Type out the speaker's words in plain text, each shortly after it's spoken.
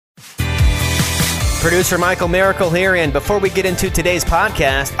Producer Michael Miracle here, and before we get into today's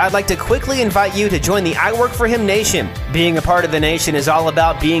podcast, I'd like to quickly invite you to join the I Work For Him Nation. Being a part of the Nation is all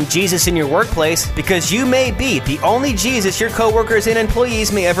about being Jesus in your workplace, because you may be the only Jesus your coworkers and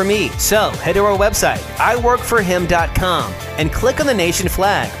employees may ever meet. So, head to our website, iworkforhim.com, and click on the Nation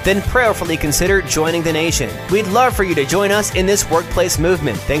flag. Then prayerfully consider joining the Nation. We'd love for you to join us in this workplace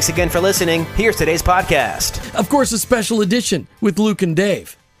movement. Thanks again for listening. Here's today's podcast. Of course, a special edition with Luke and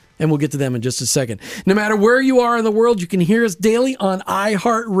Dave. And we'll get to them in just a second. No matter where you are in the world, you can hear us daily on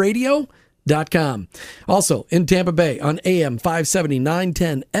iHeartRadio.com. Also, in Tampa Bay on AM 570,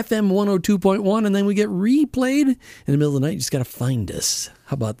 910, FM 102.1, and then we get replayed in the middle of the night. You just got to find us.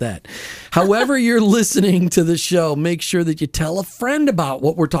 How about that? However you're listening to the show, make sure that you tell a friend about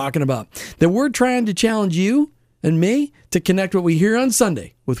what we're talking about. That we're trying to challenge you and me to connect what we hear on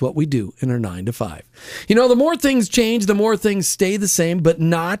Sunday with what we do in our 9 to 5. You know, the more things change, the more things stay the same, but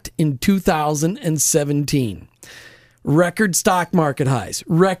not in 2017. Record stock market highs,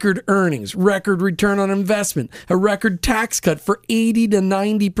 record earnings, record return on investment, a record tax cut for 80 to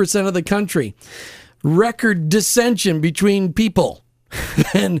 90% of the country, record dissension between people,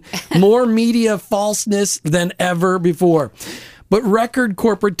 and more media falseness than ever before. But record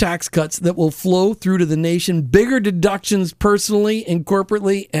corporate tax cuts that will flow through to the nation, bigger deductions personally and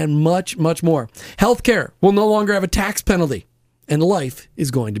corporately, and much, much more. Healthcare will no longer have a tax penalty, and life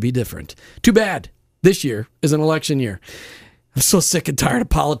is going to be different. Too bad. This year is an election year. I'm so sick and tired of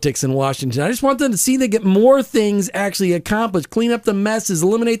politics in Washington. I just want them to see they get more things actually accomplished, clean up the messes,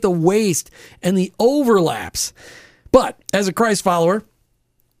 eliminate the waste and the overlaps. But as a Christ follower,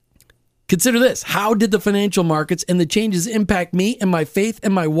 consider this. How did the financial markets and the changes impact me and my faith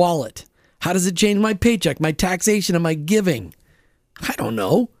and my wallet? How does it change my paycheck, my taxation, and my giving? I don't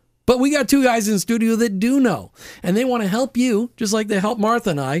know. But we got two guys in the studio that do know. And they want to help you, just like they helped Martha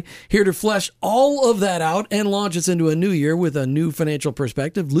and I, here to flesh all of that out and launch us into a new year with a new financial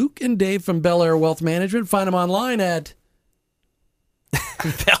perspective. Luke and Dave from Bel Air Wealth Management. Find them online at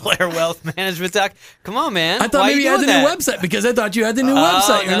Bel Air Wealth Management. Come on, man. I thought maybe you had the new website because I thought you had the new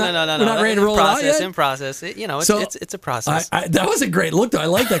website. No. We're not ready to roll it out yet? In process. It's a process. That was a great look, though. I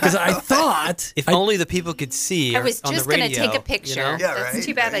like that because I thought... If only the people could see. I was just going to take a picture. You know? Yeah, That's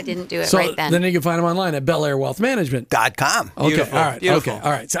too bad I didn't do it so right then. Then you can find them online at BelAirWealthManagement.com. Okay, Beautiful. all right. Beautiful. Okay,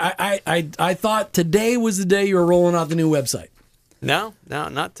 all right. So I thought today was the day you were rolling out the new website. No,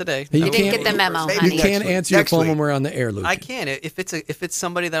 not today. You didn't get the memo, Maybe honey. You can't answer your phone when we're on the air, Luke. I can. If it's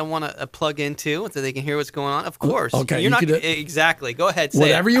somebody that I want to plug into so they can hear what's going on, of course. Okay, You're not could, exactly. Go ahead. Say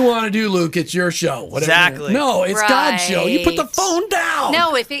whatever you want to do, Luke. It's your show. Whatever. Exactly. No, it's God's show. You put the Right. phone down.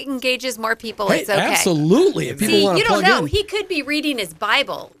 No, if it engages more people, Hey, it's okay. absolutely. If people See, want you to don't plug know. in. He could be reading his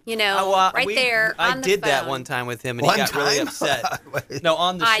Bible, right there on the phone. I did that one time with him, and One he got really time? upset. No,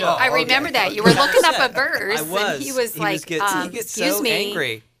 on the show. I remember that. You were looking up a verse, I was. and he was like, he gets excuse so me.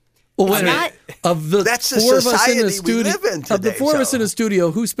 angry. Well, wait a It's minute. Of the That's the four of us in the society we studio, live in of the today, four of us so. in the studio,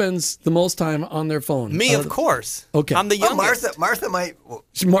 who spends the most time on their phone? Me, of course. Okay. I'm the Well, youngest. Martha might...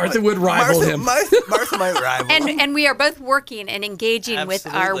 Martha would rival him. Martha might rival him. And we are both working and engaging with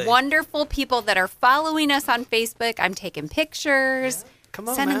our Absolutely. wonderful people that are following us on Facebook. I'm taking pictures, Come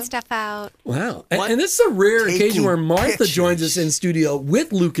on, sending man. stuff out. Wow. What? And this is a rare Taking occasion where Martha pictures. joins us in studio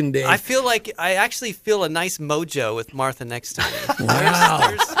with Luke and Dave. I feel like I actually feel a nice mojo with Martha next to me. Wow.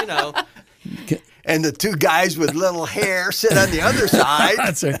 There's And the two guys with little hair sit on the other side.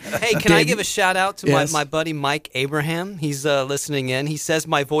 That's right. Hey, can I Dave, give a shout out to Yes. my buddy Mike Abraham? He's listening in. He says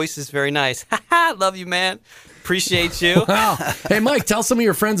my voice is very nice. Love you, man. Appreciate you. Wow. Hey, Mike, tell some of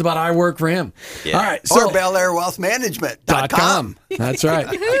your friends about I Work For Him. Yeah. All right. Or So, BelAirWealthManagement.com. That's right.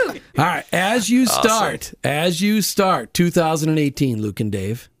 All right. As you start 2018, Luke and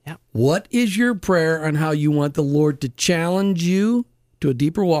Dave, Yep. what is your prayer on how you want the Lord to challenge you to a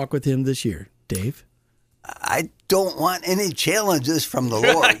deeper walk with Him this year? Dave? I don't want any challenges from the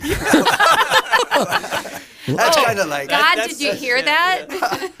Lord. That's kind of like... God, that's- did you hear that?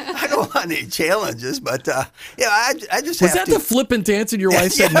 I don't want any challenges, but I just Was have that to... the flippant answer your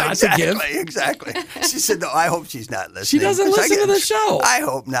wife said not exactly, to give? Exactly. She said, no, I hope she's not listening. She doesn't 'Cause listen to the show. I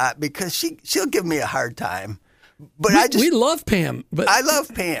hope not, because she'll give me a hard time. But We love Pam, but I love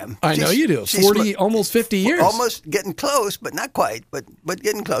Pam. I know you do. She's 40, almost 50 years. Almost getting close, but not quite. But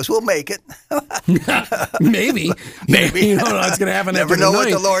getting close. We'll make it. Maybe. You don't know what's going to happen Never after know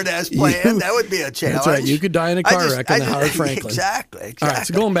tonight. what the Lord has planned. That would be a challenge. That's right. You could die in a car wreck in the Howard Franklin. Exactly. All right,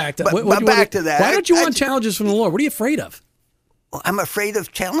 so going back to... But, what do you back want to that. Why don't you want challenges from the Lord? What are you afraid of? Well, I'm afraid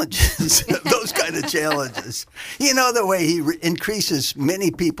of challenges, those kind of challenges. You know, the way He increases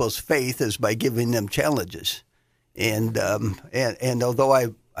many people's faith is by giving them challenges. And although I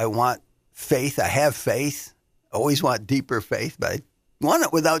want faith. I have faith. Always want deeper faith, but I want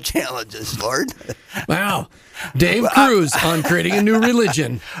it without challenges, Lord. Wow. Dave Cruz on creating a new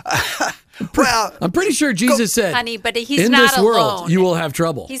religion. Well, I'm pretty sure Jesus said, Honey, but he's in not this alone. world, you will have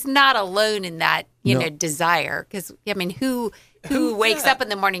trouble. He's not alone in that, No. desire. Because, I mean, who wakes up in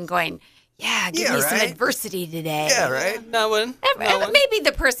the morning going, yeah, give Yeah, me some right? adversity today? yeah, right. No one. No one. Maybe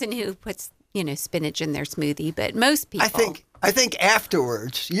the person who puts, spinach in their smoothie, but most people. I think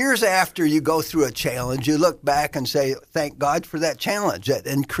afterwards, years after you go through a challenge, you look back and say, thank God for that challenge. That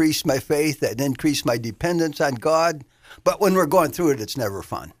increased my faith, that increased my dependence on God. But when we're going through it, it's never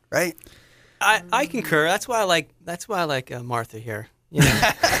fun, right? I concur. That's why I like Martha here. You know,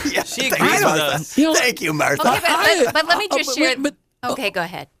 Yeah, she thank agrees you, with Martha. us. You know- Thank you, Martha. Okay, but let me just share. Okay, go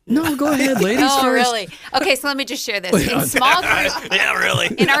ahead. No, go ahead, ladies Oh, first. really? Okay, so let me just share this. In small group, Yeah, really.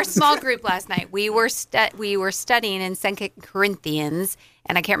 in our small group last night, we were studying in 2 Corinthians,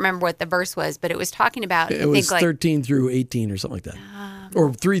 and I can't remember what the verse was, but it was talking about. It was 13 through 18 or something like that.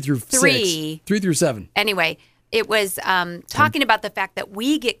 Or 3 through 6. 3 through 7. Anyway, it was talking about the fact that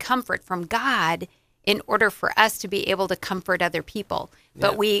we get comfort from God in order for us to be able to comfort other people.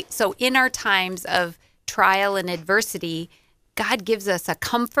 But so in our times of trial and adversity, God gives us a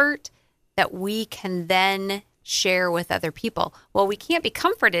comfort that we can then share with other people. Well, we can't be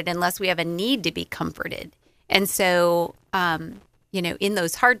comforted unless we have a need to be comforted. And so, in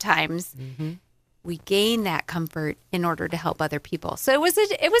those hard times, we gain that comfort in order to help other people. So it was an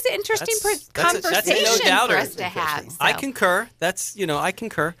interesting conversation that's a no doubter. for us to have. So. I concur. I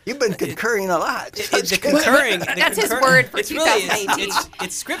concur. You've been concurring a lot. The concurring. That's his word for it's really 2018.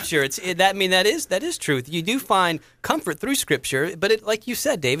 it's scripture. That is truth. You do find comfort through scripture, but like you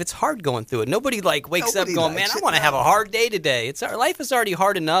said, Dave, it's hard going through it. Nobody wakes Nobody up going, man, likes I it, want to no. have a hard day today. Life is already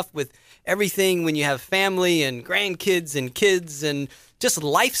hard enough with everything when you have family and grandkids and kids and just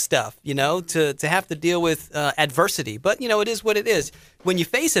life stuff, to have to deal with adversity. But, it is what it is. When you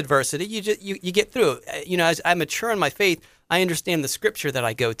face adversity, you get through it. As I mature in my faith, I understand the scripture that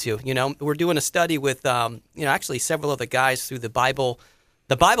I go to. We're doing a study with, actually several other guys through the Bible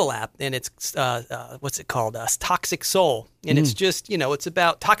app, and it's, what's it called? Toxic Soul. And it's just, it's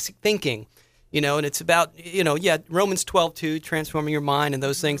about toxic thinking, and it's about, Romans 12:2, transforming your mind and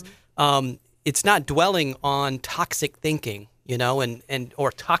those things. It's not dwelling on toxic thinking,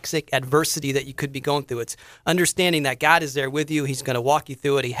 or toxic adversity that you could be going through. It's understanding that God is there with you. He's going to walk you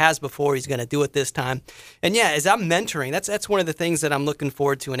through it. He has before. He's going to do it this time. And as I'm mentoring, that's one of the things that I'm looking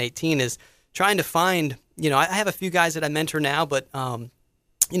forward to in 18 is trying to find, I have a few guys that I mentor now, but,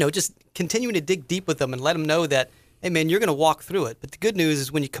 just continuing to dig deep with them and let them know that, hey, man, you're going to walk through it. But the good news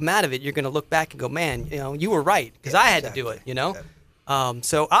is when you come out of it, you're going to look back and go, man, you were right because I had to do it,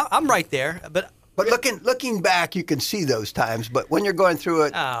 So I'm right there, but looking back, you can see those times. But when you're going through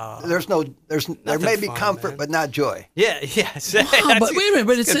it, there may be fun, comfort, man. but not joy. yes. But wait a minute,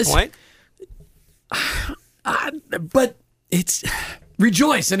 but Good point. But it's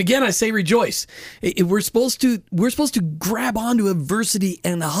rejoice, and again I say rejoice. We're supposed to grab onto adversity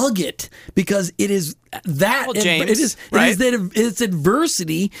and hug it because it is that. Well, James, it's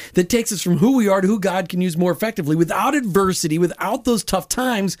adversity that takes us from who we are to who God can use more effectively. Without adversity, without those tough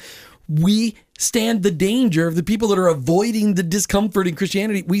times, we stand the danger of the people that are avoiding the discomfort in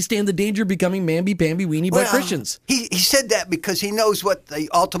Christianity. We stand the danger of becoming mamby-pamby weenie butt Christians. He said that because he knows what the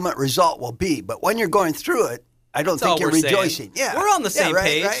ultimate result will be. But when you're going through it, I don't think you're rejoicing. Yeah, we're on the same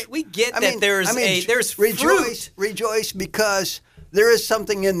page. Right? We get that there's rejoice, fruit. rejoice because there is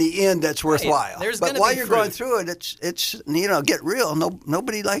something in the end that's worthwhile. But while you're going through it, it's get real.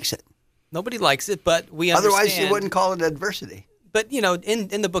 Nobody likes it. Nobody likes it, but we understand. Otherwise, you wouldn't call it adversity. But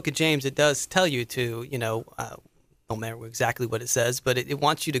in the book of James, it does tell you to don't matter exactly what it says, but it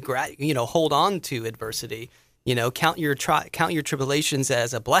wants you to hold on to adversity. Count your tribulations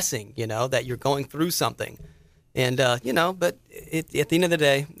as a blessing. That you're going through something. And, but at the end of the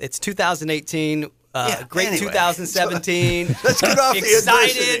day, it's 2018, great 2017. Let's get off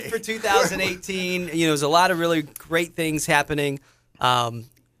excited for 2018. There's a lot of really great things happening. I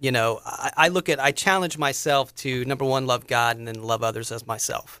challenge myself to, number one, love God and then love others as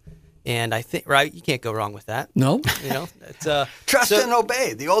myself. And I think, right, you can't go wrong with that. No. It's, Trust and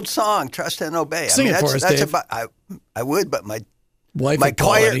obey. The old song, Trust and Obey. Sing it for us, Dave. I would, but my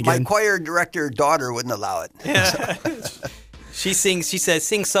choir director daughter wouldn't allow it. Yeah. She says,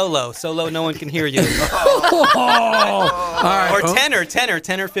 sing solo. Solo, no one can hear you. All right. Or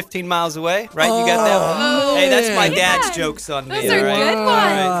tenor, 15 miles away. Right? You got that one? Hey, that's my dad's jokes on me. Those are good ones.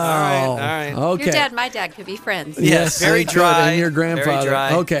 All right. Okay. Your dad and my dad could be friends. Yes, very they could, dry. and your grandfather. Very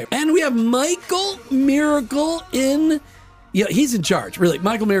dry. Okay. And we have Michael Miracle in Yeah, he's in charge, really.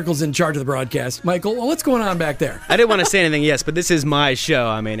 Michael Miracle's in charge of the broadcast. Michael, what's going on back there? I didn't want to say anything, yes, but this is my show.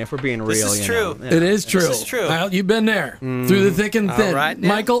 I mean, if we're being real, This is true. It is true. This is true. Well, you've been there through the thick and thin. All right, now.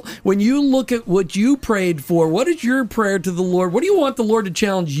 Michael, when you look at what you prayed for, what is your prayer to the Lord? What do you want the Lord to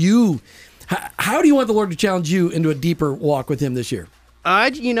challenge you? How do you want the Lord to challenge you into a deeper walk with him this year? I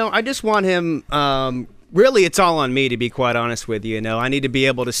just want him. Really, it's all on me, to be quite honest with you. I need to be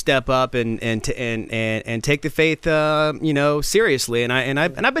able to step up and take the faith, seriously. And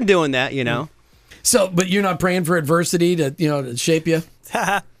I've been doing that, So, but you're not praying for adversity to shape you?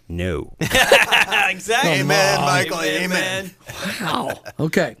 No. Exactly. Amen, Michael. Amen. Wow.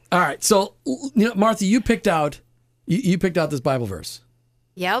 Okay. All right. So, Martha, you picked out this Bible verse.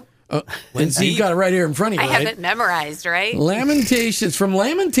 Yep. And so you've got it right here in front of you, I right? have it memorized, right? Lamentations, from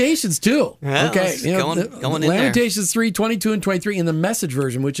Lamentations too. Yeah, okay, let's going in there. Lamentations 3, 22 and 23 in the Message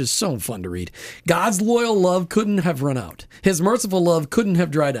version, which is so fun to read. God's loyal love couldn't have run out. His merciful love couldn't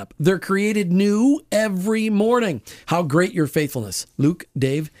have dried up. They're created new every morning. How great your faithfulness. Luke,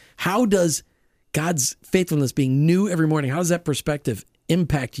 Dave, how does God's faithfulness being new every morning, how does that perspective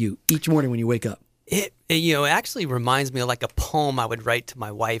impact you each morning when you wake up? It actually reminds me of like a poem I would write to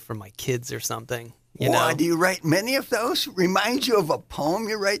my wife or my kids or something. Why do you write many of those? Reminds you of a poem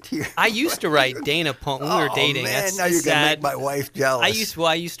you write to your I used to write Dana poems when we were dating. Man, That's now you're sad. gonna make my wife jealous.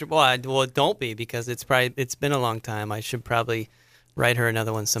 Well, don't be, because it's been a long time. I should probably write her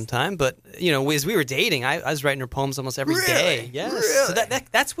another one sometime. But as we were dating, I was writing her poems almost every day. Really? Yes. Really? So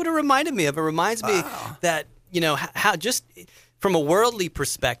that's what it reminded me of. It reminds me that how just from a worldly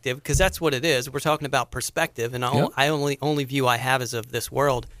perspective, because that's what it is. We're talking about perspective, and I only view I have is of this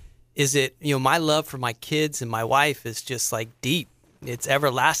world. Is it my love for my kids and my wife is just like deep. It's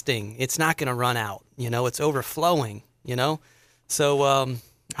everlasting. It's not going to run out. It's overflowing. So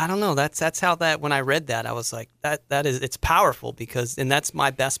I don't know. That's how that when I read that I was like that is it's powerful and that's my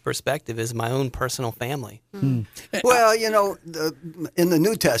best perspective is my own personal family. Well, in the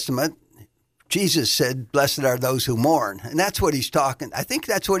New Testament, Jesus said, "Blessed are those who mourn," and that's what he's talking. I think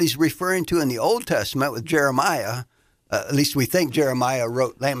that's what he's referring to in the Old Testament with Jeremiah. At least we think Jeremiah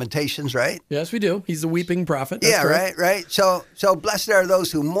wrote Lamentations, right? Yes, we do. He's the weeping prophet. That's Yeah, correct. right. So blessed are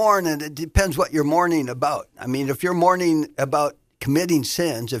those who mourn, and it depends what you're mourning about. I mean, if you're mourning about committing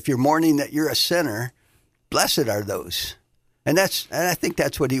sins, if you're mourning that you're a sinner, blessed are those. And I think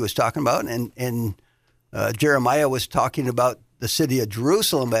that's what he was talking about. And Jeremiah was talking about the city of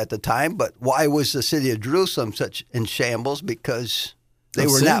Jerusalem at the time. But why was the city of Jerusalem such in shambles? Because they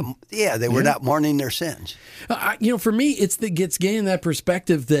were sin. not mourning their sins. For me, it's gaining that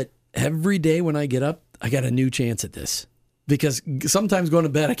perspective that every day when I get up, I got a new chance at this. Because sometimes going to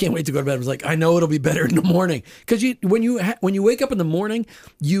bed, I can't wait to go to bed. I was like, I know it'll be better in the morning. Because when you wake up in the morning,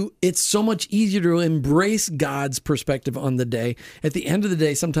 it's so much easier to embrace God's perspective on the day. At the end of the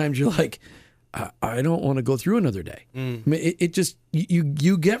day, sometimes you're like, I don't want to go through another day. I mean, it just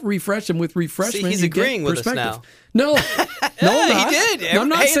you get refreshed, and with refreshment, See, he's you agreeing get with us perspective. now. No, I'm he not. did. I'm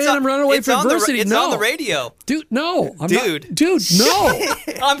not saying I'm running away from adversity. It's no, on the radio. dude. No, I'm Dude. not. Dude, no.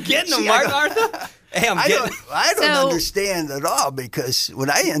 I'm getting him, Martha. Hey, I don't So- understand at all, because when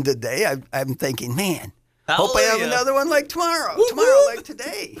I end the day, I'm thinking, man, hope I have Hallelujah. another one like tomorrow. Tomorrow like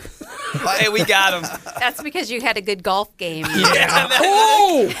today. Hey, we got him. That's because you had a good golf game. Yeah.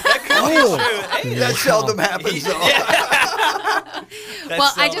 That seldom happens, though.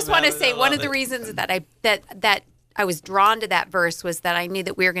 Well, I just want to say one of the reasons that I was drawn to that verse was that I knew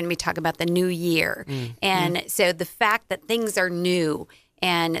that we were going to be talking about the new year. And so the fact that things are new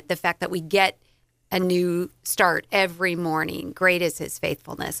and the fact that we get a new start every morning, great is his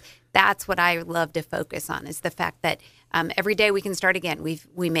faithfulness. That's what I love to focus on, is the fact that every day we can start again.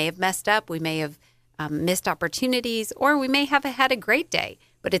 We may have messed up, we may have missed opportunities, or we may have had a great day,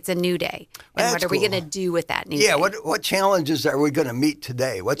 but it's a new day. And That's what are we cool. going to do with that new day? Yeah, what challenges are we going to meet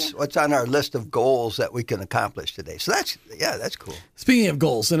today? What's on our list of goals that we can accomplish today? So that's cool. Speaking of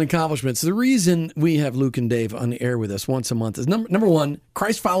goals and accomplishments, the reason we have Luke and Dave on the air with us once a month is number one,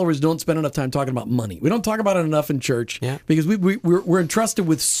 Christ followers don't spend enough time talking about money. We don't talk about it enough in church because we're entrusted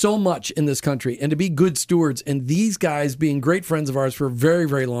with so much in this country, and to be good stewards, and these guys being great friends of ours for a very,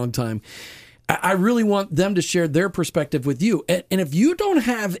 very long time, I really want them to share their perspective with you. And if you don't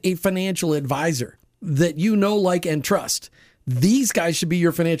have a financial advisor that you know, like, and trust, these guys should be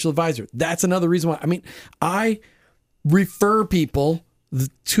your financial advisor. That's another reason why. I mean, I refer people the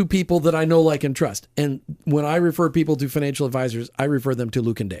two people that I know, like, and trust. And when I refer people to financial advisors, I refer them to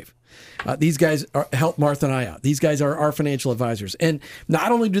Luke and Dave. These guys help Martha and I out. These guys are our financial advisors. And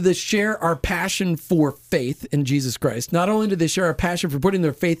not only do they share our passion for faith in Jesus Christ, not only do they share our passion for putting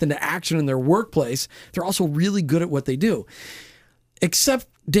their faith into action in their workplace, they're also really good at what they do. Except,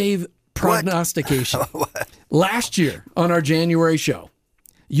 Dave, prognostication. Last year on our January show,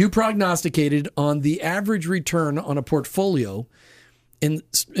 you prognosticated on the average return on a portfolio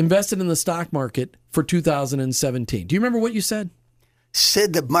invested in the stock market for 2017. Do you remember what you said?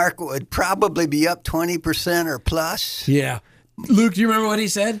 Said the market would probably be up 20% or plus. Yeah. Luke, do you remember what he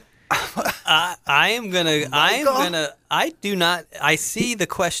said? I do not. I see the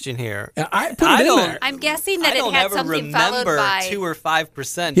question here. I put it in there. I'm guessing that I don't it had ever something followed remember by 2 or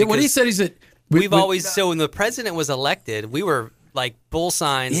 5%. Yeah, what he said is that We've always, so when the president was elected, we were like bull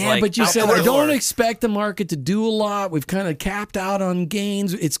signs. Yeah, like, but you said, out the I don't door. expect the market to do a lot. We've kind of capped out on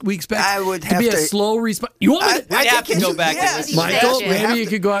gains. We expect I would to have be a to- slow response. You want me to? We'd have to go back and listen. Michael, Yeah. maybe you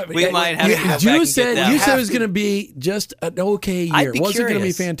could go out. We might have to go back You and said get that. you said it was Have to- going to be just an okay year. I'd It be wasn't going to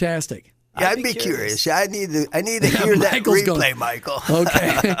be curious. fantastic. Yeah, I'd be be curious. curious. I need to hear that Michael's replay, going- Michael.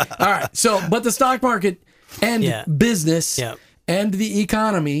 Okay. All right. So, but the stock market and Yeah. business Yeah. and the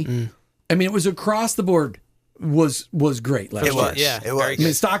economy, I mean, it was across the board was great last It year. was. Yeah, It very was. I mean,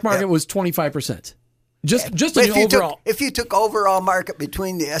 the stock market was 25%. Just But in the overall. if you took overall market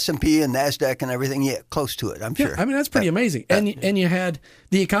between the S&P and NASDAQ and everything, yeah, close to it, I'm sure. I mean, that's pretty amazing. And you had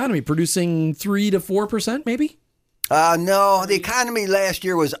the economy producing 3 to 4%, maybe? No, the economy last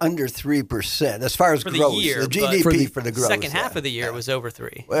year was under 3% as far as For the growth. year, the but GDP for the growth. Second half of the year was over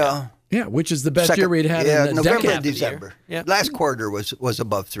 3. Well, Yeah, which is the best second- year we'd had yeah, in a November, decade. Half of the year. December. Yeah. Last quarter was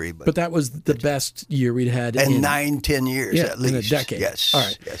above 3, But that was the best year we'd had in in 9-10 years yeah, at least. in a decade. Yes. All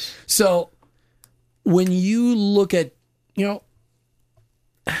right. Yes. So when you look at,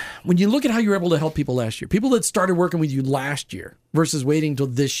 when you look at how you were able to help people last year, people that started working with you last year versus waiting till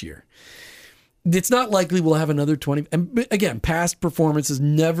this year, it's not likely we'll have another 20. And again, past performance is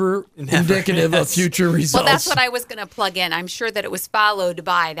never indicative of future results. Well, that's what I was going to plug in. I'm sure that it was followed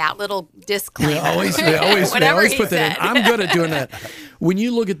by that little disclaimer. They always Whatever he put that in. said. I'm good at doing that. When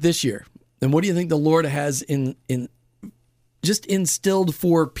you look at this year, and what do you think the Lord has in just instilled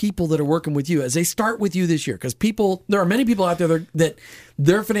for people that are working with you as they start with you this year? Because there are many people out there that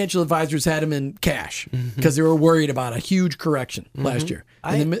their financial advisors had them in cash because they were worried about a huge correction last year,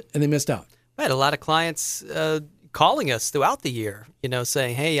 and they missed out. I had a lot of clients calling us throughout the year,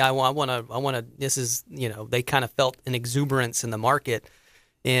 saying, "Hey, I want to." This is, they kind of felt an exuberance in the market,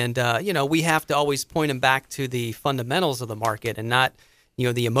 and we have to always point them back to the fundamentals of the market and not,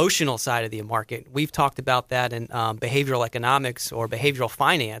 the emotional side of the market. We've talked about that in behavioral economics or behavioral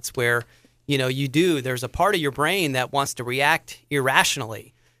finance, where there's a part of your brain that wants to react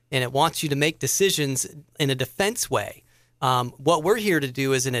irrationally, and it wants you to make decisions in a defense way. What we're here to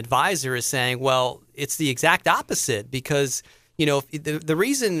do as an advisor is saying, well, it's the exact opposite, because if the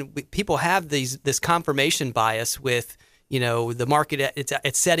reason people have this confirmation bias with the market,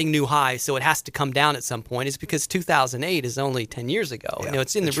 it's setting new highs, so it has to come down at some point, is because 2008 is only 10 years ago. Yeah.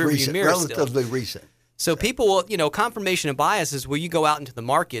 It's in the rearview recent, mirror still. relatively recent. So people will, confirmation of bias is where you go out into the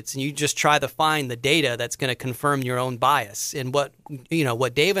markets and you just try to find the data that's going to confirm your own bias. And what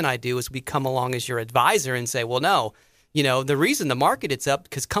Dave and I do is we come along as your advisor and say, well, no, the reason the market is up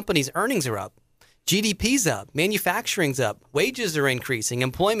because companies' earnings are up. GDP's up, manufacturing's up, wages are increasing,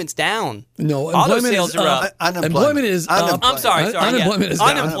 employment's down. No, auto employment sales is are up. up. Employment is up. I'm sorry. Unemployment is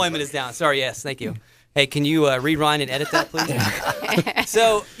down. Unemployment is down. Sorry, yes, thank you. Hey, can you rewind and edit that, please?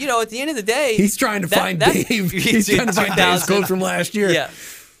 So, at the end of the day, He's trying to find Dave. He's trying to find Dave's code from last year. Yeah.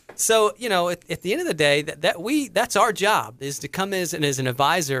 So, at the end of the day, that's our job, is to come as an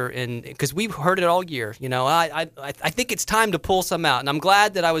advisor, and because we've heard it all year. I think it's time to pull some out, and I'm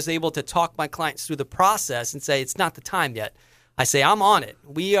glad that I was able to talk my clients through the process and say it's not the time yet. I say I'm on it.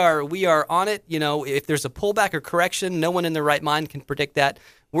 We are on it. If there's a pullback or correction, no one in their right mind can predict that.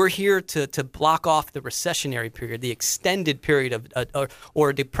 We're here to block off the recessionary period, the extended period of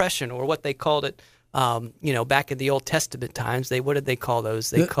or depression, or what they called it. Back in the Old Testament times, what did they call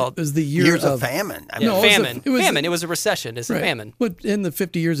those? It was the years of famine. I mean, No, famine. it was Famine. It was a recession. It's a famine. But in the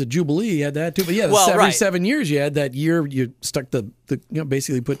 50 years of Jubilee, you had that too. But yeah, Well, every right. 7 years you had that year you stuck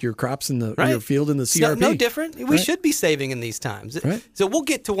basically put your crops in your field in the It's CRP. no different. We should be saving in these times. Right. So we'll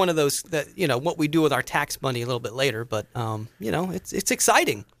get to one of those what we do with our tax money a little bit later. But it's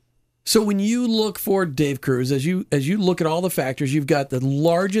exciting. So when you look for Dave Cruz, as you look at all the factors, you've got the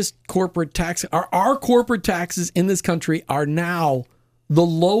largest corporate tax. Our corporate taxes in this country are now the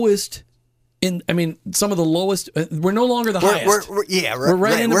lowest some of the lowest. We're no longer the highest. We're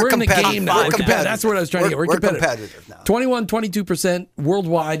right in the game now. We're competitive. That's what I was trying to get. We're competitive now. 22%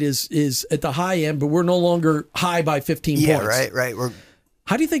 worldwide is at the high end, but we're no longer high by 15 points. Yeah, right.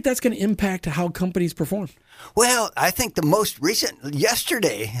 How do you think that's going to impact how companies perform? Well, I think the most recent,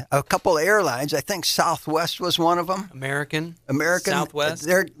 yesterday, a couple of airlines, I think Southwest was one of them. American, Southwest.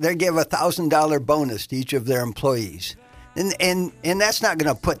 They give a $1,000 bonus to each of their employees. And that's not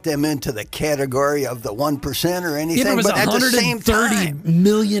going to put them into the category of the 1% or anything. Yeah, but at the same time, $130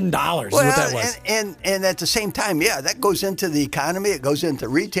 million is what that was. And at the same time, that goes into the economy. It goes into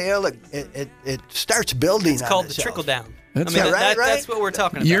retail. It starts building. It's called the trickle down. That's that's what we're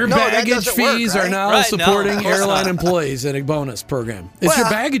talking about. Your baggage fees are now supporting airline employees in a bonus program. It's your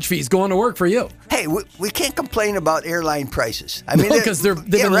baggage fees going to work for you. Hey, we can't complain about airline prices. Because they've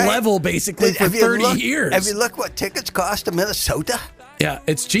been level basically for 30 years. Have you looked what tickets cost to Minnesota? Yeah,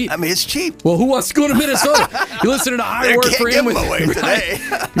 it's cheap. It's cheap. Well, who wants to go to Minnesota? You're listening to I Work for Him.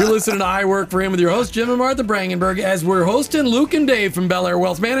 You're listening to I Work for Him with your host, Jim and Martha Brangenberg, as we're hosting Luke and Dave from Bel Air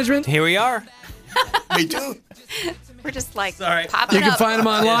Wealth Management. Here we are. Me too. We're just popping You can find them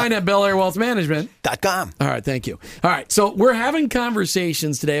online at BelAirWealthManagement.com. All right, thank you. All right, so we're having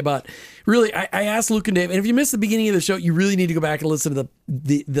conversations today about, really, I asked Luke and Dave, and if you missed the beginning of the show, you really need to go back and listen to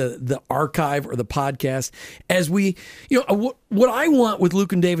the archive or the podcast. As we, what I want with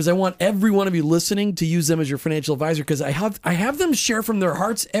Luke and Dave is I want every one of you listening to use them as your financial advisor, because I have them share from their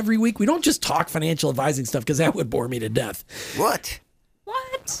hearts every week. We don't just talk financial advising stuff, because that would bore me to death. What?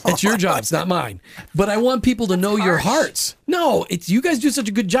 It's your job. It's not mine. But I want people to know your hearts. No, you guys do such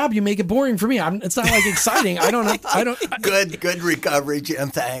a good job. You make it boring for me. It's not like exciting. I don't. Good recovery, Jim.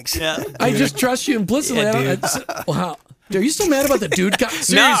 Thanks. Yeah. I just trust you implicitly. Wow. Are you still mad about the dude?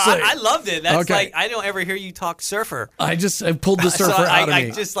 Seriously. No, I loved it. That's like, I don't ever hear you talk surfer. I pulled the surfer out of me.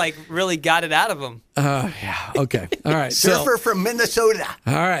 I just really got it out of him. Yeah. Okay. All right. Surfer from Minnesota.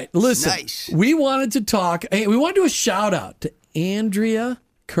 All right. Listen. Nice. We wanted to talk. Hey, we want to do a shout out to Andrea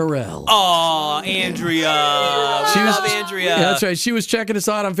Carell. Oh, Andrea. We love Andrea. Yeah, that's right. She was checking us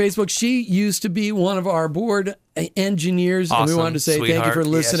out on Facebook. She used to be one of our board engineers. Awesome. And we wanted to say thank you for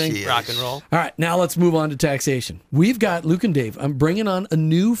listening. Yes, rock and roll. All right, now let's move on to taxation. We've got Luke and Dave. I'm bringing on a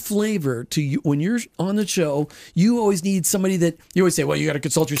new flavor to you. When you're on the show, you always need somebody that you always say, well, you got to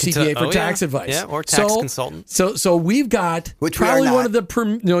consult your CPA for tax advice. Yeah, or tax consultant. So we've got one of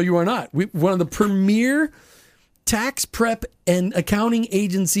the no, you are not. One of the premier tax prep and accounting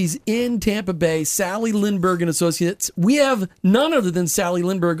agencies in Tampa Bay, Sally Lindberg and Associates. We have none other than Sally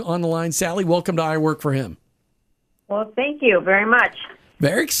Lindberg on the line. Sally, welcome to I Work for Him. Well, thank you very much.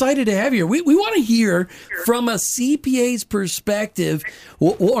 Very excited to have you. We want to hear from a CPA's perspective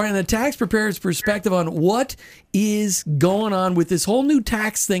or a tax preparer's perspective on what is going on with this whole new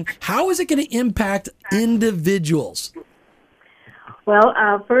tax thing. How is it going to impact individuals? Well,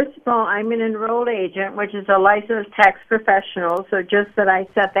 first of all, I'm an enrolled agent, which is a licensed tax professional, so just that I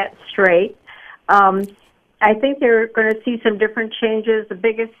set that straight. I think they're going to see some different changes. The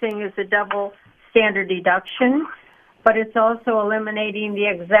biggest thing is the double standard deduction, but it's also eliminating the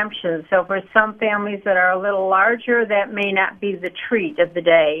exemptions. So for some families that are a little larger, that may not be the treat of the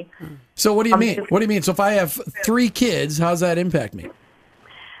day. So what do you mean? What do you mean? So if I have 3 kids, how does that impact me?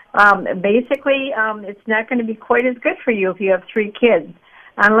 Basically, it's not going to be quite as good for you if you have 3 kids,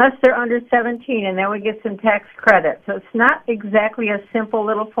 unless they're under 17, and then we get some tax credit. So it's not exactly a simple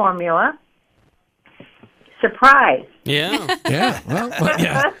little formula. Surprise. Yeah. Yeah. Well,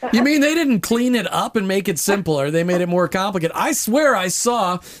 yeah. You mean they didn't clean it up and make it simpler? They made it more complicated. I swear I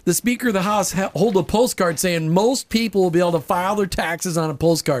saw the Speaker of the House hold a postcard saying most people will be able to file their taxes on a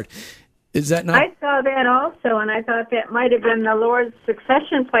postcard. Is that not? I saw that also, and I thought that might have been the Lord's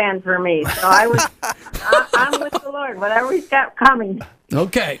succession plan for me. So I'm with the Lord, whatever He's got coming.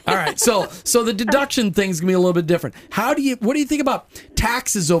 Okay, all right. So the deduction thing's gonna be a little bit different. What do you think about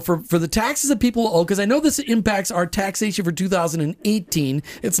taxes though for the taxes that people owe? Because I know this impacts our taxation for 2018.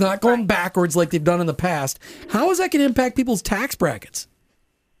 It's not going backwards like they've done in the past. How is that going to impact people's tax brackets?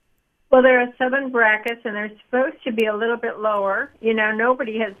 Well, there are 7 brackets, and they're supposed to be a little bit lower.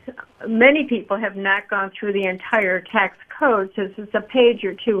 Many people have not gone through the entire tax code, so it's a page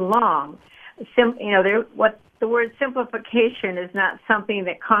or 2 long. The word simplification is not something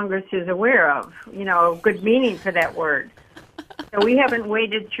that Congress is aware of, a good meaning for that word. So we haven't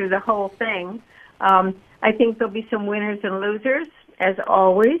waded through the whole thing. I think there'll be some winners and losers, as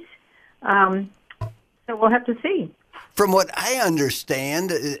always. So we'll have to see. From what I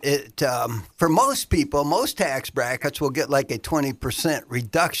understand, for most people, most tax brackets will get like a 20%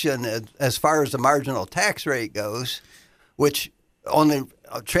 reduction as far as the marginal tax rate goes, which only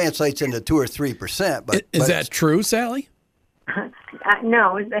translates into 2 or 3%. But Is that true, Sally?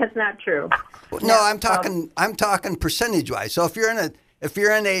 No, that's not true. No, I'm talking percentage-wise. So if you're in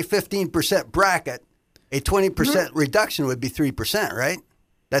a 15% bracket, a 20% reduction would be 3%, right?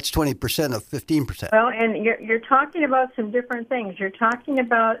 That's 20% of 15%. Well, and you're talking about some different things. You're talking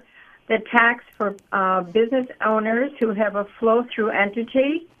about the tax for business owners who have a flow-through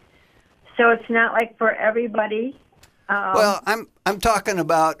entity. So it's not like for everybody. Well, I'm talking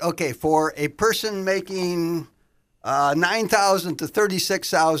about, for a person making $9,000 to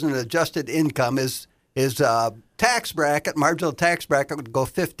 $36,000 adjusted income, is tax bracket, marginal tax bracket would go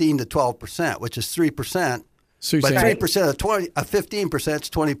 15 to 12%, which is 3%. So you're But saying 3% of 15% is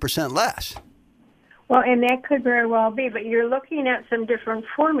 20% less. Well, and that could very well be, but you're looking at some different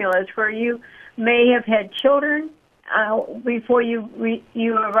formulas where you may have had children before you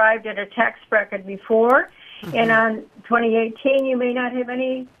arrived at a tax bracket before, and on 2018 you may not have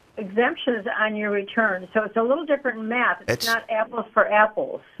any exemptions on your return. So it's a little different math. It's not apples for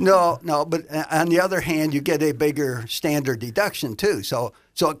apples. No, but on the other hand, you get a bigger standard deduction too. So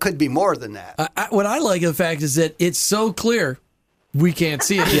it could be more than that. what I like of the fact is that it's so clear we can't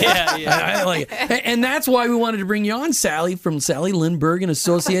see it yet. Yeah. I like it. And that's why we wanted to bring you on, Sally, from Sally Lindberg and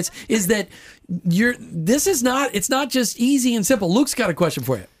Associates, is that it's not just easy and simple. Luke's got a question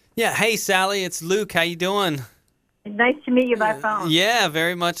for you. Yeah. Hey, Sally, it's Luke. How you doing? Nice to meet you by phone. Yeah,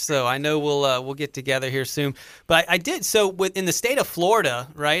 very much so. I know we'll get together here soon. But I did so in the state of Florida,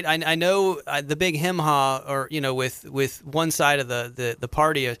 right? I know the big him-ha, or with one side of the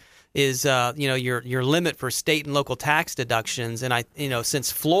party is your limit for state and local tax deductions, and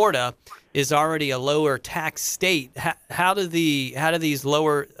since Florida is already a lower tax state, how do these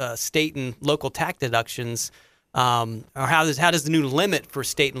lower state and local tax deductions, or how does the new limit for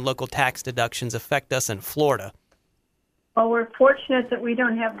state and local tax deductions affect us in Florida? Well, we're fortunate that we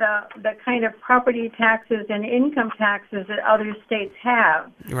don't have the kind of property taxes and income taxes that other states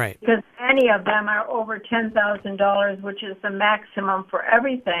have. Right. Because many of them are over $10,000, which is the maximum for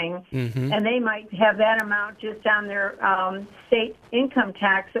everything. Mm-hmm. And they might have that amount just on their state income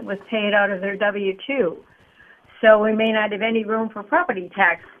tax that was paid out of their W-2. So we may not have any room for property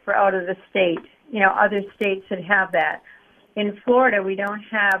tax for out of the state. Other states that have that. In Florida, we don't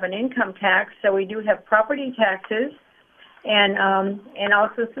have an income tax, so we do have property taxes. And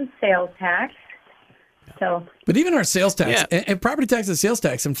also some sales tax. But even our sales tax and property tax and sales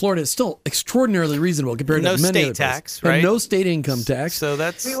tax in Florida is still extraordinarily reasonable compared to many other places. No state tax, right? And no state income tax. So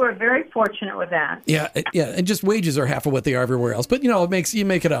we were very fortunate with that. Yeah, and just wages are half of what they are everywhere else. But you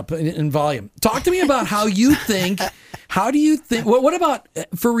make it up in volume. Talk to me about how do you think? What about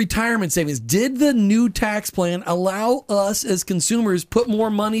for retirement savings? Did the new tax plan allow us as consumers put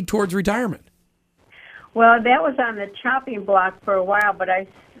more money towards retirement? Well, that was on the chopping block for a while, but I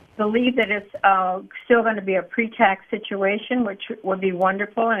believe that it's still going to be a pre-tax situation, which would be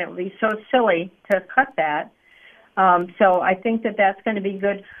wonderful, and it would be so silly to cut that. So I think that that's going to be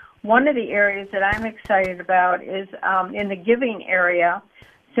good. One of the areas that I'm excited about is in the giving area.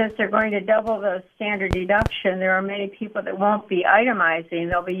 Since they're going to double the standard deduction, there are many people that won't be itemizing.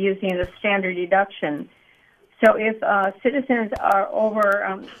 They'll be using the standard deduction. So if citizens are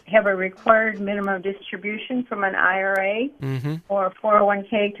have a required minimum distribution from an IRA or a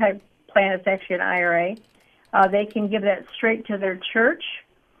 401k type plan, it's actually an IRA, they can give that straight to their church,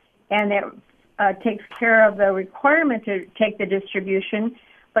 and that takes care of the requirement to take the distribution,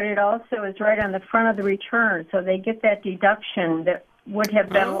 but it also is right on the front of the return, so they get that deduction that would have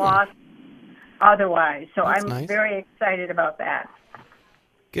been lost otherwise. So I'm nice. Very excited about that.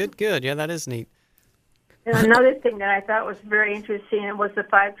 Good. Yeah, that is neat. And another thing that I thought was very interesting was the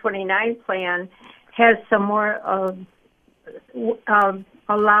 529 plan has some more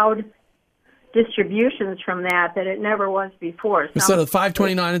allowed distributions from that it never was before. So the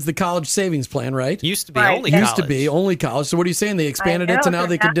 529 is the college savings plan, right? Used to be only college. Used to be only college. So what are you saying? They expanded it to now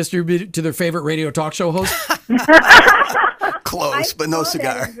they can distribute it to their favorite radio talk show host? Close, but no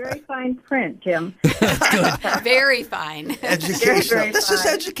cigar. Very fine print, Jim. Very fine. Educational. Very this is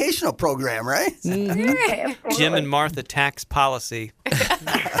educational program, right? Mm-hmm. Jim and Martha tax policy.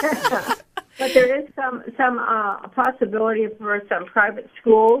 But there is some possibility for some private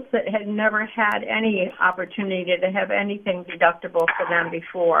schools that had never had any opportunity to have anything deductible for them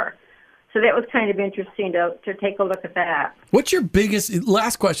before. So that was kind of interesting to take a look at that. What's your biggest,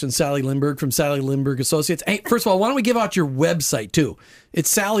 last question, Sally Lindberg from Sally Lindberg Associates. Hey, first of all, why don't we give out your website, too?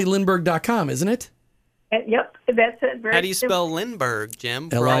 It's SallyLindberg.com, isn't it? Yep, that's it. How do you spell Lindberg, Jim,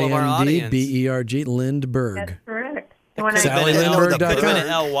 for all of our audience? Lindberg, Lindberg. That's correct. When I- SallyLindberg.com. Could have been an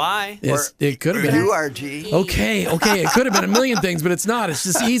LY. Yes, it could have Or been. URG. Okay. It could have been a million things, but it's not. It's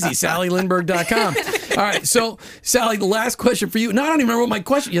just easy. SallyLindberg.com. All right. So, Sally, the last question for you. No, I don't even remember what my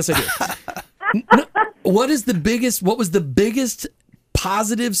question. Yes, I do. What was the biggest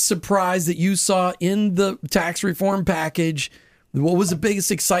positive surprise that you saw in the tax reform package? What was the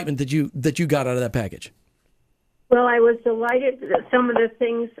biggest excitement that you got out of that package? Well, I was delighted that some of the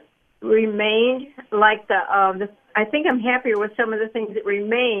things remained, like I think I'm happier with some of the things that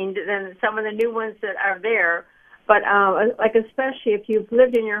remained than some of the new ones that are there. But like especially if you've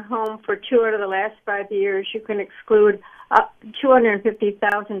lived in your home for 2 out of the last 5 years, you can exclude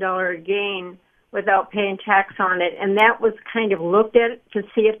 $250,000 gain without paying tax on it. And that was kind of looked at to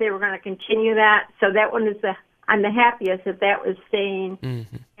see if they were going to continue that. So that one is I'm the happiest that was staying in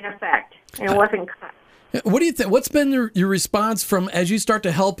effect and it wasn't cut. What do you think? What's been your response from as you start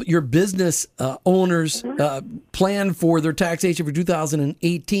to help your business owners plan for their taxation for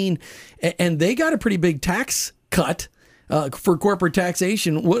 2018, and they got a pretty big tax cut for corporate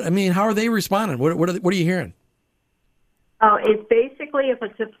taxation? How are they responding? What are you hearing? Oh, it's basically if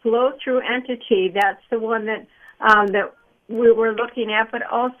it's a flow-through entity, that's the one that we were looking at. But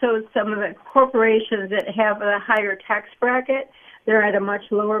also some of the corporations that have a higher tax bracket. They're at a much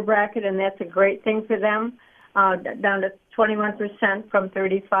lower bracket, and that's a great thing for them, down to 21% from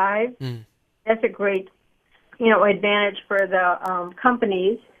 35%. That's a great, advantage for the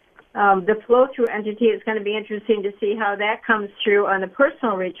companies. The flow-through entity is going to be interesting to see how that comes through on the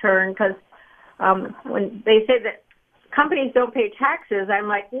personal return, because when they say that companies don't pay taxes, I'm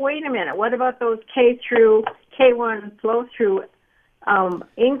like, wait a minute, what about those K through K1 flow-through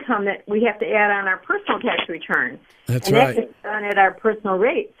income that we have to add on our personal tax return? That's and right. That gets done at our personal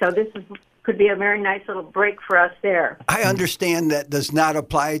rate. So this could be a very nice little break for us there. I understand that does not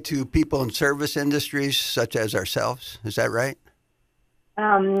apply to people in service industries such as ourselves. Is that right?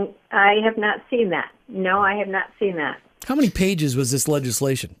 I have not seen that. No, I have not seen that. How many pages was this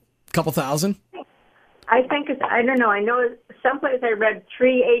legislation? A couple thousand? I think I don't know. I know someplace I read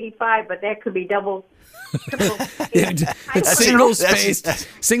 385, but that could be double. It's single-spaced,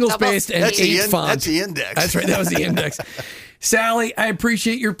 and That's 8 font. That's the index. That's right. That was the index. Sally, I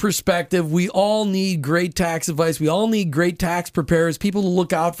appreciate your perspective. We all need great tax advice. We all need great tax preparers, people to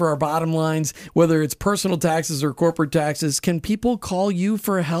look out for our bottom lines, whether it's personal taxes or corporate taxes. Can people call you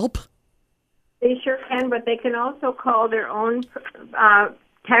for help? They sure can, but they can also call their own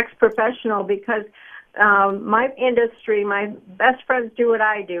tax professional, because my industry, my best friends do what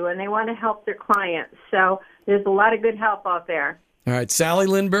I do, and they want to help their clients. So there's a lot of good help out there. All right, Sally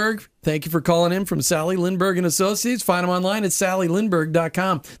Lindberg, thank you for calling in from Sally Lindberg and Associates. Find them online at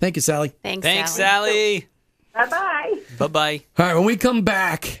SallyLindberg.com. Thank you, Sally. Thanks, Sally. Bye-bye. Bye-bye. All right, when we come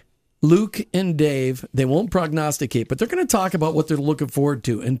back, Luke and Dave, they won't prognosticate, but they're going to talk about what they're looking forward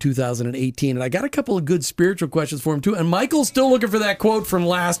to in 2018. And I got a couple of good spiritual questions for him, too. And Michael's still looking for that quote from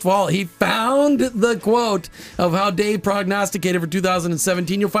last fall. He found the quote of how Dave prognosticated for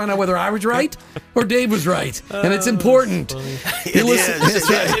 2017. You'll find out whether I was right or Dave was right. And it's important. It is.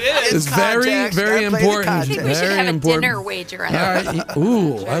 It's very, very important. I think we should Very have a important. dinner wager on All that. right.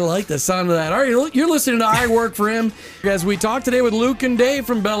 Ooh, I like the sound of that. All right, you're listening to I Work for Him. As we talk today with Luke and Dave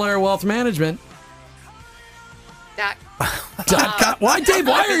from Bel Air Wealth Management. Why, Dave?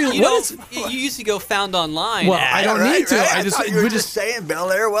 Why are you? You used to go found online. Well, I don't need to. Right? I just thought you were just saying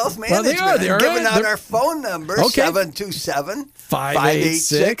Bel Air Wealth Well, Management. they are Giving right. out our phone number, Okay.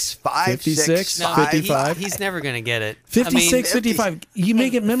 727-586-5655. He's never going to get it. 5655. You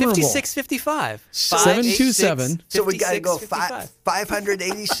make it memorable. 5655. 727. So we got to go 5655.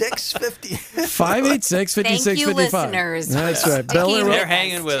 586 50. 586 Thank you, 5655. listeners. That's right. Bel Air They're Wealth.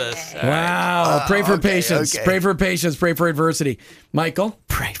 hanging with us. Wow. Pray for okay, patience. okay. Pray for patience. Pray for adversity. Michael,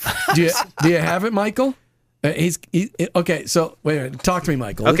 Pray for do you have it, Michael? Okay. So wait a minute. Talk to me,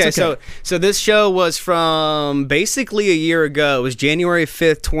 Michael. Okay, It's so this show was from basically a year ago. It was January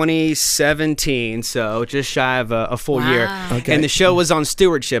 5th, 2017, so just shy of a full year. Okay. And the show was on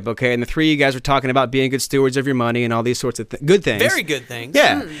stewardship, okay? And the three of you guys were talking about being good stewards of your money and all these sorts of good things. Very good things.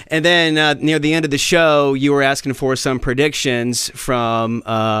 Yeah. And then near the end of the show, you were asking for some predictions from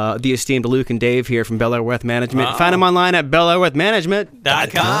the esteemed Luke and Dave here from Bel Air Wealth Management. Find them online at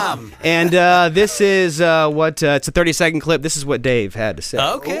BelAirWealthManagement.com. And this is it's a 30-second clip. This is what Dave had to say.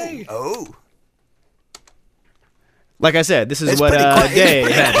 Okay. Oh. Like I said, this is It's what pretty quiet. Dave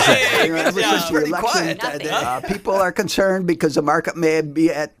had to say. Ever since the Pretty election, quiet. people are concerned because the market may be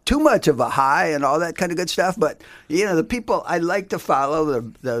at too much of a high and all that kind of good stuff. But, the people I like to follow,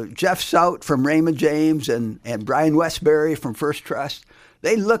 the Jeff Sout from Raymond James and Brian Westbury from First Trust,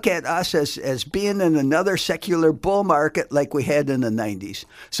 They look at us as being in another secular bull market like we had in the 90s.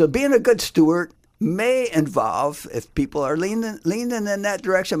 So being a good steward may involve, if people are leaning in that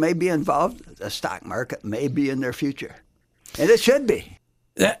direction, may be involved, the stock market may be in their future. And it should be.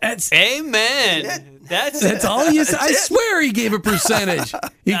 That's Amen. That's all you said. I swear he gave a percentage.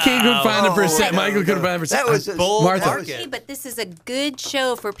 He couldn't find a percent. Michael couldn't find a percent. That was a bull Martha. market. Okay, but this is a good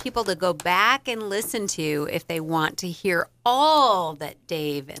show for people to go back and listen to if they want to hear all that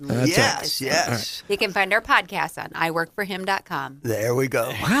Dave and Lisa Yes. You can find our podcast on iworkforhim.com. There we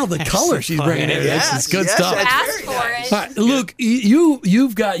go. Wow, the color she's bringing in. It's good stuff. that's Ask very for nice. it. All right, Luke,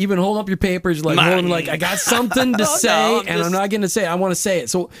 you've been holding up your papers like I got something to say, and I'm not going to say it. I want to say it.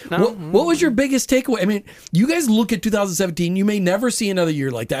 So, what was your biggest takeaway? I mean, you guys look at 2017. You may never see another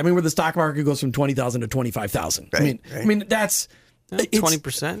year like that. I mean, where the stock market goes from 20,000 to 25,000. Right. I mean that's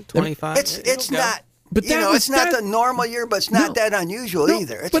 20%, 25%. It's not. But But that was it's not that- the normal year, but it's not that unusual No,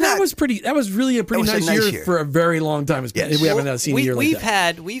 either. It's but not, that was really a pretty It was a nice nice year for a very long time. Yes. We haven't seen a year like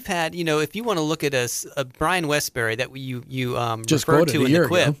that. We've had, if you want to look at Brian Westbury that you Just referred quoted to a in year the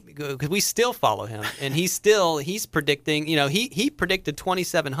quip, because we still follow him, and he's predicting, he predicted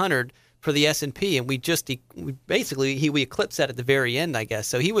 2,700 for the S&P, and we eclipsed that at the very end, I guess.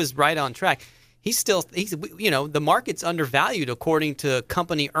 So he was right on track. The market's undervalued according to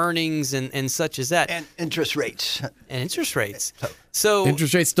company earnings and such as that. and interest rates. And interest rates. So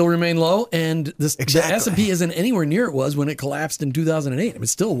Interest rates still remain low, and the Exactly. S&P isn't anywhere near it was when it collapsed in 2008.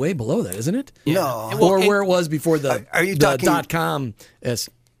 It's still way below that, isn't it? No. Or where it was before the Are you the talking- .com. It's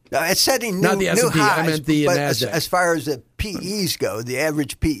setting Not new the S&P, I highs. meant the but NASDAQ. as far as the PEs go, the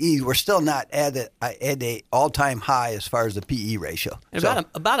average PE, we're still not at a all-time high as far as the PE ratio. And So-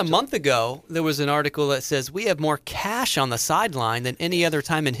 about a month ago, there was an article that says we have more cash on the sideline than any other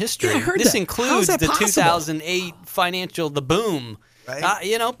time in history. Yeah, I heard This that. How's includes that the possible? 2008 the boom.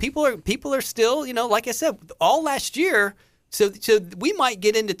 Right. People are still, like I said, all last year. So we might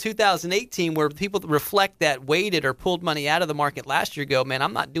get into 2018 where people reflect that waited or pulled money out of the market last year. Go, man,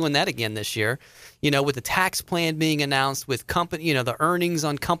 I'm not doing that again this year. With the tax plan being announced, with company, the earnings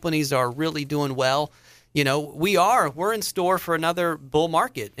on companies are really doing well. We're in store for another bull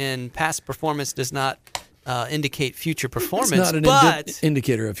market, and past performance does not indicate future performance. It's not an but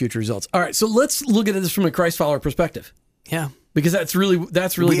indicator of future results. All right, so let's look at this from a Christ follower perspective. yeah. Because that's really We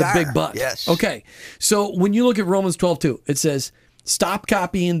the are, big but. yes. Okay. So when you look at Romans 12:2, it says, "Stop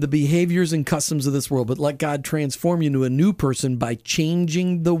copying the behaviors and customs of this world, but let God transform you into a new person by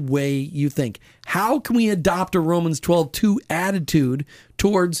changing the way you think." How can we adopt a Romans 12:2 attitude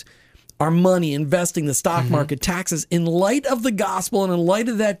towards our money, investing, the stock market, taxes, in light of the gospel and in light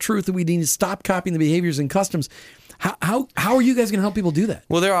of that truth that we need to stop copying the behaviors and customs? How are you guys going to help people do that?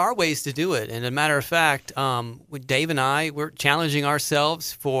 Well, there are ways to do it. And as a matter of fact, with Dave and I, we're challenging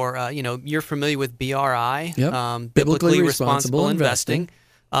ourselves for, you're familiar with BRI, Yep. Biblically Responsible Investing.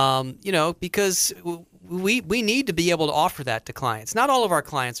 Because we need to be able to offer that to clients. Not all of our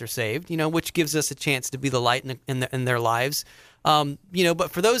clients are saved, which gives us a chance to be the light in their lives.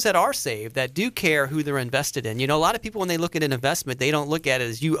 But for those that are saved, that do care who they're invested in, a lot of people, when they look at an investment, they don't look at it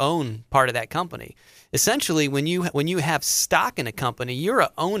as you own part of that company. Essentially, when you have stock in a company, you're an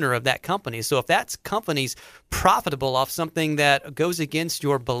owner of that company. So if that company's profitable off something that goes against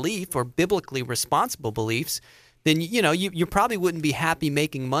your belief or biblically responsible beliefs, then you probably wouldn't be happy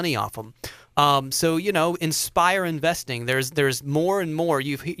making money off them. So inspire investing. There's more and more.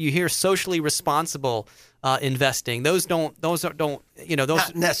 You hear socially responsible investing. Those don't.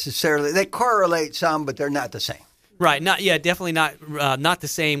 Not necessarily. They correlate some, but they're not the same. Right. Definitely not the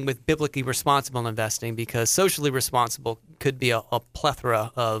same with biblically responsible investing, because socially responsible could be a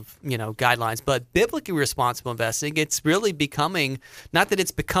plethora of, guidelines. But biblically responsible investing, it's really becoming, not that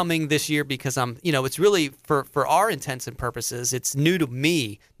it's becoming this year because it's really for our intents and purposes, it's new to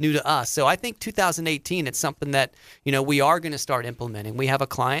me, new to us. So I think 2018, it's something that, we are going to start implementing. We have a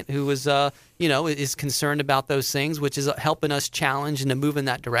client who is, is concerned about those things, which is helping us challenge and to move in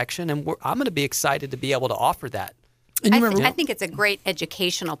that direction. And I'm going to be excited to be able to offer that. And you remember, I think it's a great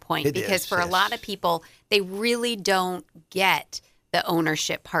educational point It because is, for a yes. lot of people, they really don't get the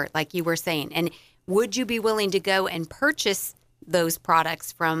ownership part, like you were saying. And would you be willing to go and purchase those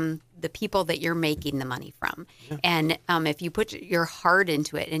products from the people that you're making the money from? Yeah. And if you put your heart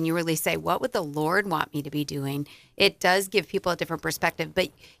into it and you really say, what would the Lord want me to be doing? It does give people a different perspective. But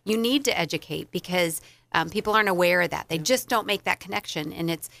you need to educate because people aren't aware of that. They just don't make that connection.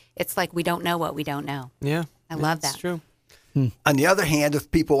 And it's like we don't know what we don't know. Yeah. I love That's that. true. On the other hand,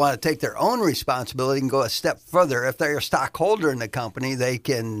 if people want to take their own responsibility and go a step further, if they're a stockholder in the company, they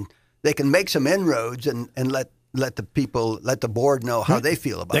can make some inroads and let let the board know how they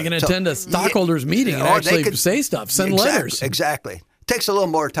feel about They it. can attend a stockholders meeting and or actually they could say stuff, send letters. Exactly. Takes a little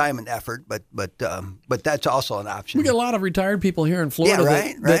more time and effort, but that's also an option. We get a lot of retired people here in Florida Yeah,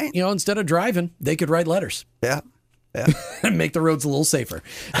 that, right. you know, instead of driving, they could write letters Yeah. and make the roads a little safer.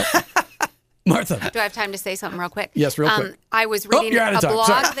 Martha. Do I have time to say something real quick? Yes, real quick. I was reading you're out a of time. blog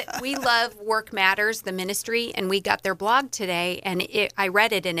Sorry. that we love, Work Matters, the ministry, and we got their blog today, and I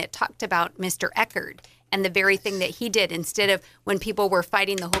read it, and it talked about Mr. Eckerd and the very thing that he did. Instead of when people were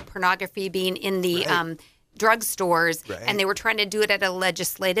fighting the whole pornography being in the drugstores, and they were trying to do it at a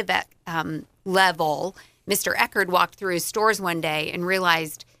legislative level, Mr. Eckerd walked through his stores one day and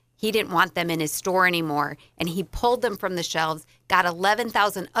realized he didn't want them in his store anymore, and he pulled them from the shelves, got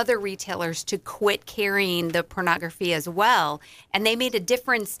 11,000 other retailers to quit carrying the pornography as well, and they made a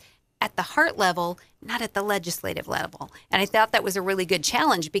difference at the heart level, not at the legislative level. And I thought that was a really good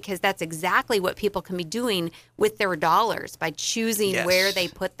challenge because that's exactly what people can be doing with their dollars by choosing where they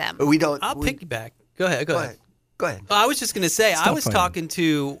put them. But we don't. I'll piggyback. Go ahead. Go ahead. Well, I was just going to say, I was fighting. talking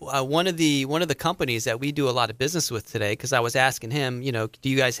to one of the companies that we do a lot of business with today because I was asking him, you know, do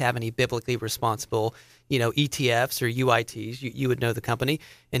you guys have any biblically responsible, you know, ETFs or UITs? You would know the company.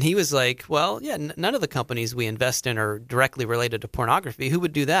 And he was like, well, yeah, none of the companies we invest in are directly related to pornography. Who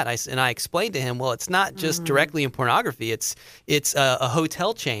would do that? I explained to him, well, it's not just directly in pornography. It's a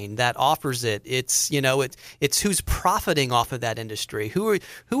hotel chain that offers it. It's, you know, it's who's profiting off of that industry. Who are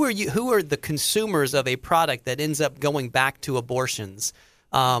the consumers of a product that ends up going back to abortions,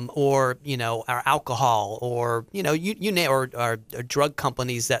 or, you know, our alcohol, or, you know, you name, or drug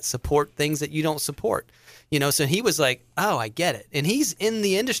companies that support things that you don't support. You know, so he was like, "Oh, I get it," and he's in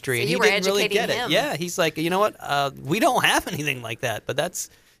the industry, So and you he were didn't really get educating him. it. Yeah, he's like, you know what? We don't have anything like that, but that's.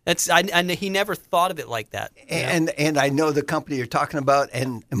 He never thought of it like that. You know? And I know the company you're talking about,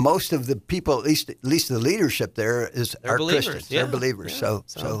 and most of the people, at least the leadership there, are believers, Christians. yeah. They're believers. Yeah.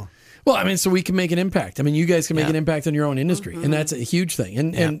 So Well, I mean, so we can make an impact. I mean, you guys can make Yeah. an impact on your own industry, and that's a huge thing.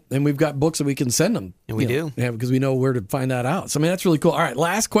 And we've got books that we can send them. And we you know, do. yeah, because we know where to find that out. So, I mean, that's really cool. All right,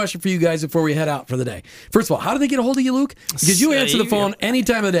 last question for you guys before we head out for the day. First of all, how do they get a hold of you, Luke? Because you answer the phone any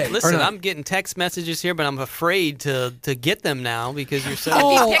time of the day. Listen, or not. I'm getting text messages here, but I'm afraid to get them now because you're so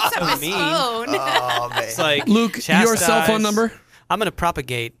He picks up his mean. phone. oh man. It's like Luke, your cell phone chastise. number? I'm going to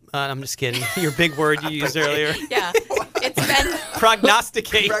propagate. I'm just kidding. Your big word you used earlier. Yeah, it's been.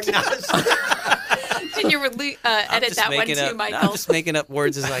 Prognosticate. Can you edit that one too, Michael? I'm just making up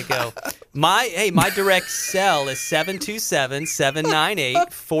words as I go. My direct cell is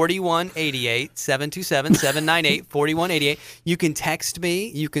 727-798-4188. 727-798-4188. You can text me.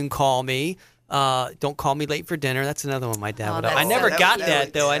 You can call me. Don't call me late for dinner. That's another one my dad would have. I that's never so got cute.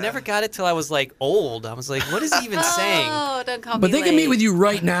 that, though. I never got it till I was like old. I was like, what is he even saying? Oh, don't call me But they can late. meet with you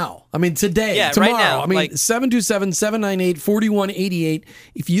right now. I mean, today, Yeah, right tomorrow. now, I mean, like- 727-798-4188.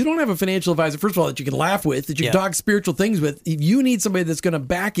 If you don't have a financial advisor, first of all, that you can laugh with, that you can Yeah. talk spiritual things with, if you need somebody that's going to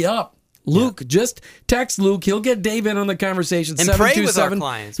back you up, Luke, just text Luke. He'll get Dave in on the conversation. And pray with our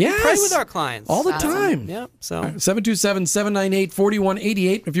clients. We pray with our clients. all the time. Yep. So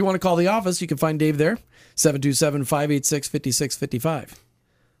 727-798-4188. If you want to call the office, you can find Dave there. 727-586-5655.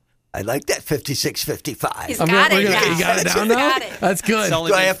 I like that 5655. He's got it. You now. got it down now? Got it. That's good. It's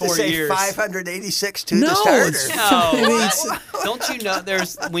only Do I been have to 4 say years. 586 to No, the starter? it's- No, I mean, it's- don't you know?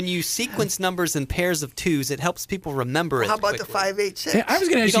 There's when you sequence numbers in pairs of twos, it helps people remember it. How about the quickly. 586? Hey, I was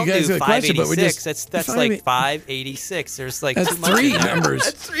going to You ask you don't guys do a question, but we 586. just That's like 586. There's like That's too much three in there. numbers.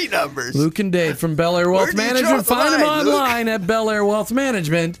 That's three numbers. Luke and Dave from Bel Air Wealth Where do you Management. draw the Find them line, Luke? online at Bel Air Wealth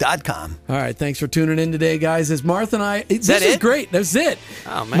Management. .com. All right, thanks for tuning in today, guys. As Martha and I, this that is it? great. That's it.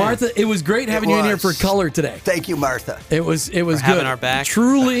 Oh, man. Martha, it was great having you in here for was. color today. Thank you, Martha. It was For good. having our back.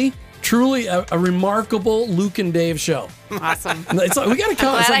 Truly a remarkable Luke and Dave show. Awesome. It's like, we got to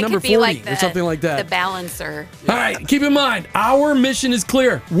count. It's Glad like I number could be 40 like or something like that. The balancer. All right, keep in mind, our mission is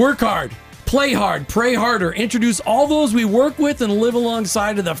clear. Work hard, play hard, pray harder. Introduce all those we work with and live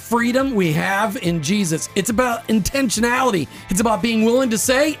alongside of the freedom we have in Jesus. It's about intentionality. It's about being willing to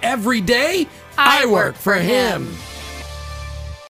say every day, I work for Him.